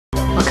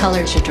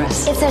color is your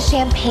dress? It's a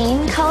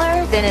champagne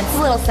color, then it's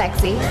a little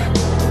sexy.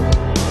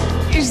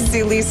 You should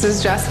see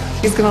Lisa's dress.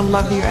 He's gonna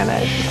love you in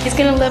it. He's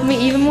gonna love me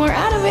even more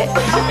out of it.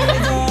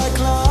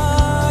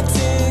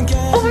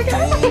 Oh my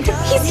God,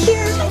 he's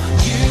here.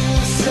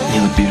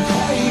 You look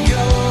beautiful.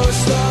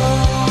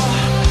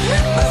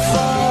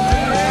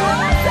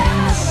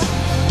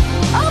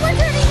 Oh my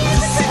God,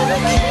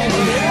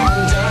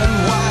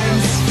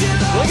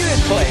 Look at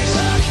this place.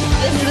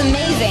 this is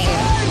amazing.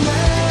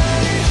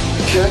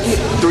 Can I get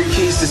 3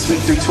 keys to Suite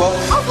 312?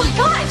 Oh my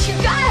God, you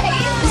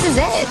guys. This is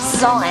it. This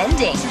is all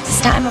ending. It's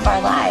the time of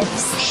our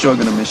lives. Sure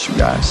gonna miss you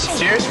guys.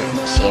 Cheers.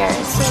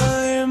 Cheers.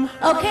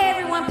 Okay,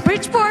 everyone,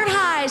 Bridgeport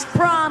High's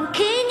prom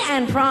king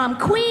and prom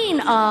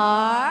queen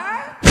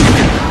are...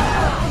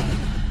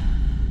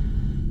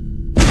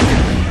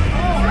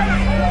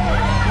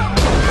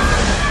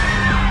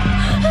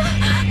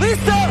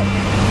 Lisa!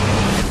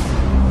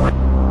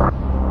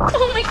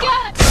 Oh my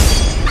God.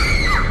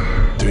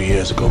 3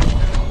 years ago,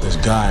 this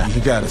guy, he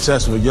got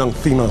obsessed with a young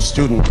female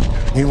student.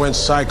 He went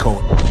psycho.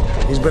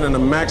 He's been in a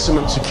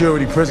maximum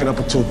security prison up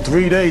until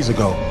 3 days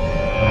ago.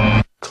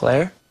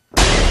 Claire?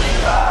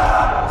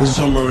 He's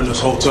somewhere in this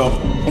hotel.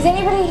 Is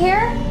anybody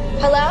here?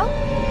 Hello?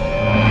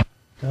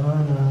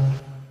 Donna.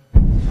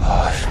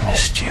 Oh, I've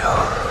missed you.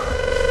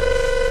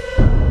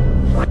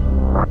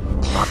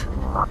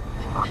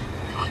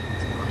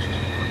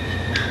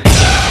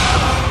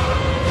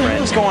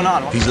 What's going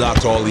on? He's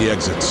locked all the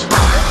exits.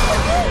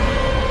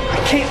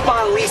 I can't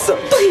find Lisa.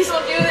 Please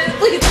don't do this,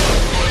 please.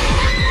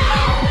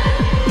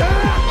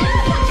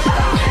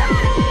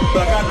 I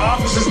got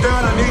officers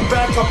down. I need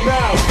backup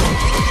now.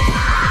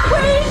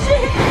 Where is she?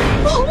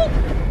 Oh.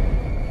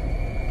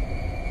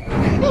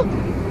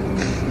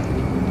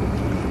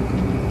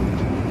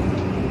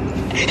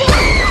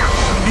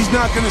 He's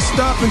not gonna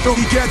stop until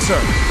he gets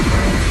her.